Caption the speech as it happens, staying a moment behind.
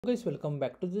Guys, welcome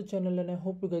back to the channel and I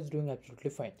hope you guys doing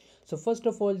absolutely fine. So first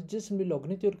of all, just simply log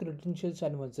in with your credentials,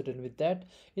 and once you're done with that,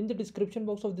 in the description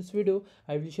box of this video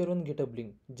I will share one GitHub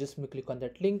link. Just click on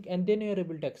that link and then you're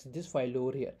able to access this file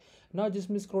over here. Now just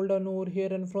scroll down over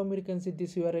here and from here you can see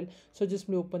this URL. So just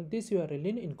open this URL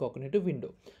in incognito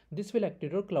window. This will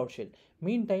activate your Cloud Shell.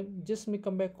 Meantime, just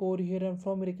come back over here and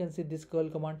from here you can see this curl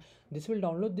command. This will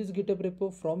download this GitHub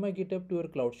repo from my GitHub to your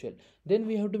Cloud Shell. Then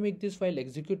we have to make this file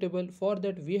executable. For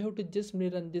that we have to just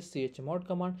run this chmod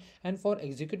command, and for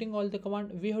executing all the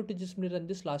command we have to just run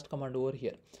this last command over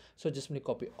here. So just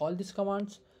copy all these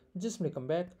commands, just come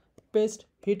back, paste,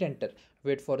 hit enter,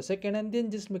 wait for a second, and then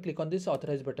just click on this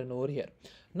authorize button over here.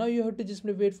 Now you have to just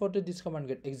wait for this command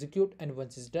get execute, and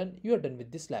once it's done you are done with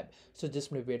this lab. So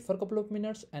just wait for a couple of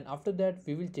minutes, and after that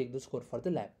we will check the score for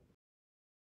the lab.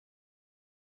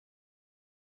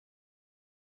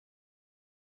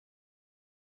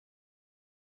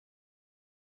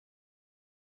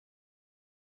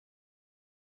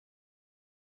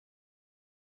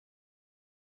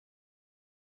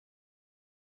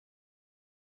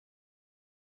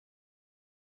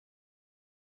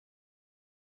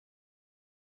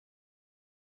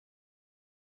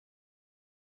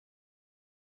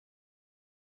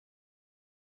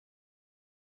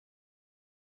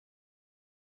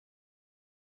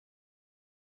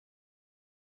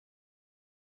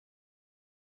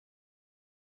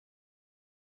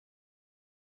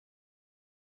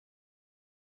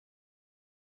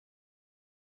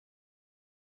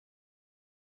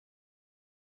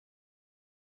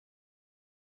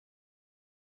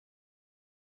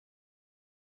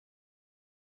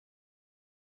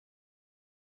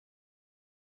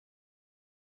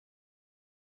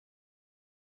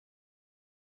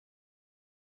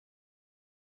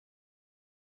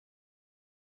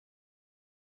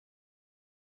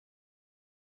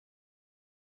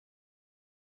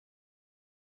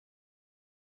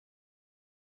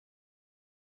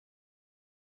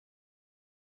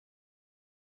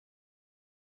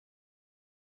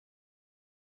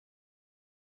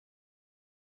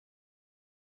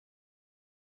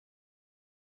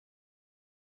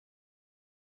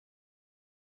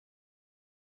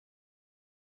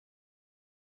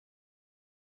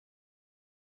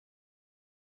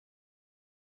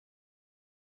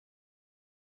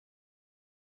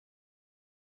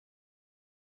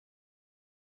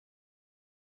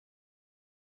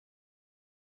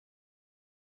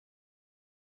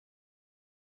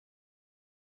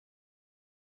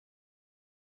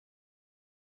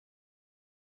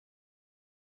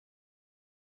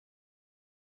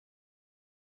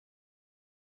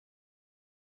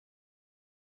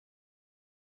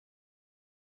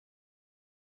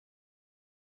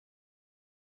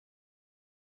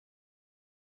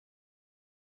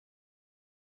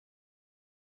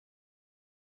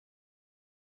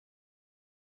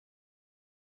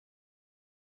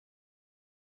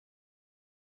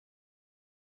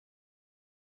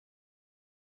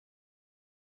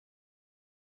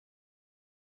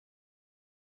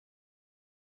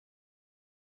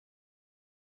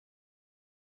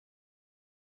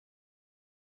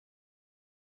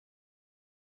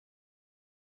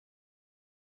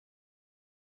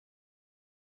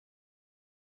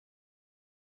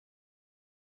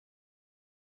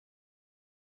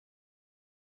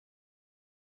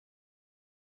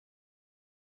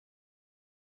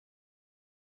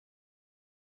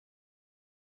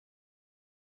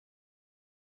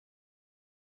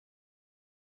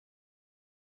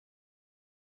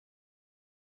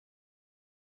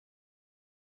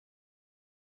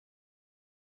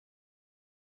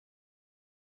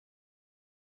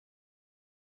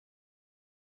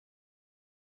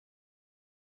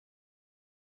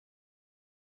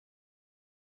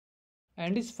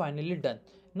 And is finally done.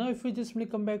 Now if you just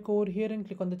come back over here and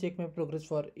click on the check my progress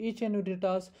for each and every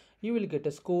task, you will get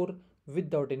a score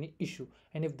without any issue.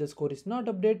 And if the score is not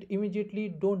updated immediately,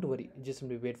 don't worry, just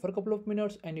simply wait for a couple of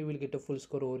minutes and you will get a full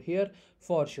score over here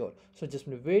for sure. So just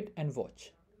simply wait and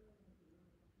watch.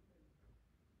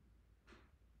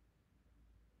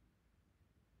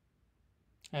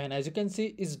 And as you can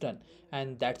see, it's done.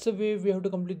 And that's the way we have to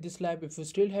complete this lab. If you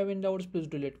still have any doubts, please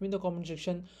do let me in the comment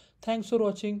section. Thanks for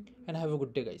watching and have a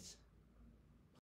good day, guys.